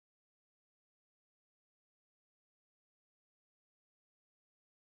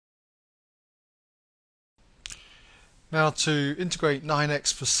Now to integrate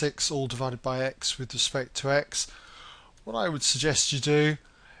 9x plus 6 all divided by x with respect to x, what I would suggest you do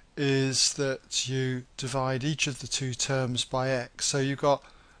is that you divide each of the two terms by x. So you've got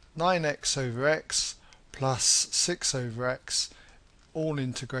 9x over x plus 6 over x all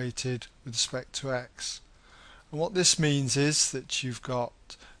integrated with respect to x. And what this means is that you've got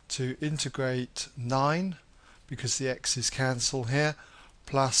to integrate 9, because the x's cancel here,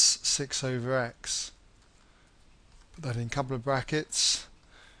 plus 6 over x. Put that in a couple of brackets.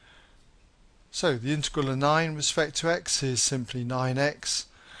 So the integral of 9 with respect to x is simply 9x,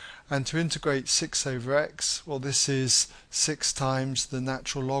 and to integrate 6 over x, well, this is 6 times the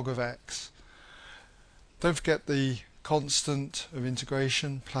natural log of x. Don't forget the constant of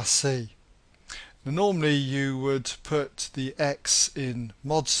integration plus c. Now, normally you would put the x in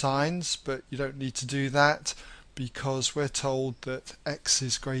mod signs, but you don't need to do that because we're told that x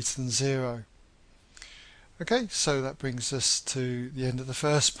is greater than 0. Okay, so that brings us to the end of the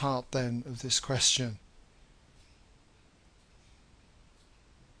first part then of this question.